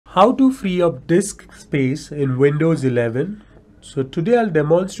How to free up disk space in Windows 11. So today I'll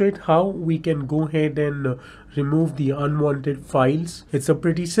demonstrate how we can go ahead and remove the unwanted files. It's a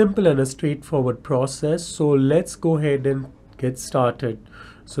pretty simple and a straightforward process. So let's go ahead and get started.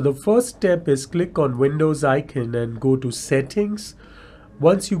 So the first step is click on Windows icon and go to Settings.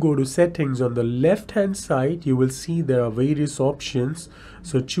 Once you go to Settings, on the left hand side you will see there are various options.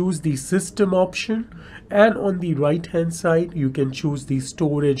 So choose the System option, and on the right hand side you can choose the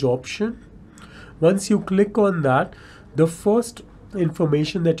Storage option. Once you click on that, the first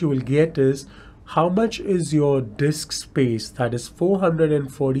information that you will get is how much is your disk space. That is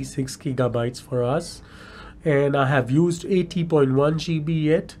 446 gigabytes for us, and I have used 80.1 GB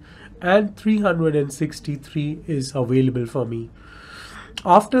yet, and 363 is available for me.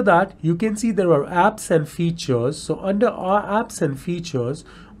 After that, you can see there are apps and features. So under our apps and features,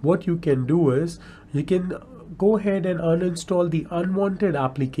 what you can do is you can go ahead and uninstall the unwanted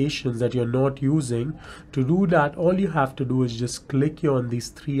applications that you're not using. To do that, all you have to do is just click on these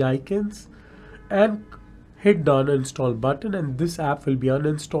three icons and hit the uninstall button, and this app will be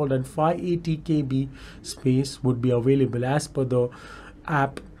uninstalled and 580 KB space would be available as per the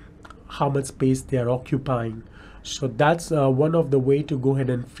app, how much space they are occupying. So that's one of the way to go ahead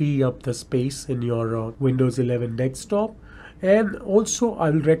and free up the space in your Windows 11 desktop. And also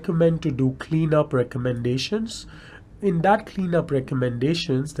I will recommend to do cleanup recommendations. In that cleanup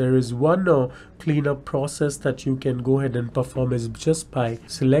recommendations, there is one cleanup process that you can go ahead and perform is just by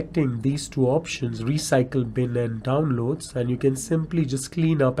selecting these two options, recycle bin and downloads, and you can simply just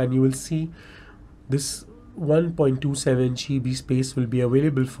clean up and you will see this 1.27 GB space will be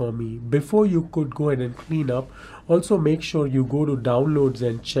available for me. Before you could go ahead and clean up, also make sure you go to downloads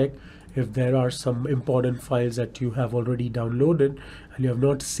and check if there are some important files that you have already downloaded and you have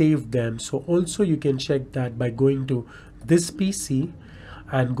not saved them. So also you can check that by going to this PC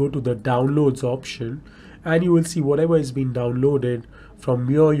and go to the downloads option, and you will see whatever has been downloaded. From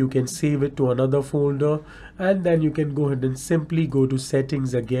here you can save it to another folder, and then you can go ahead and simply go to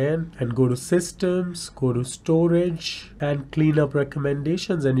Settings again and go to Systems, go to Storage and Cleanup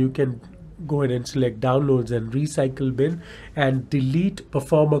Recommendations, and you can go ahead and select Downloads and Recycle Bin and delete,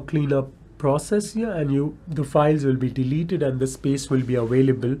 perform a cleanup process here, and the files will be deleted and the space will be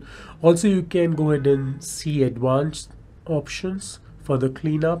available. Also you can go ahead and see advanced options for the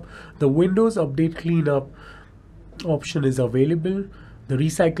cleanup. The Windows Update Cleanup option is available. The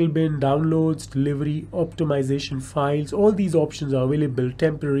recycle bin, downloads, delivery, optimization files, all these options are available.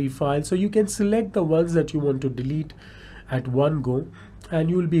 Temporary files, so you can select the ones that you want to delete at one go and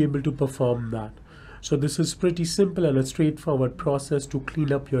you will be able to perform that. So this is pretty simple and a straightforward process to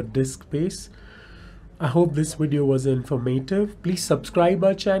clean up your disk space. I hope this video was informative. Please subscribe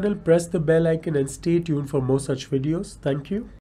our channel, press the bell icon and stay tuned for more such videos. Thank you.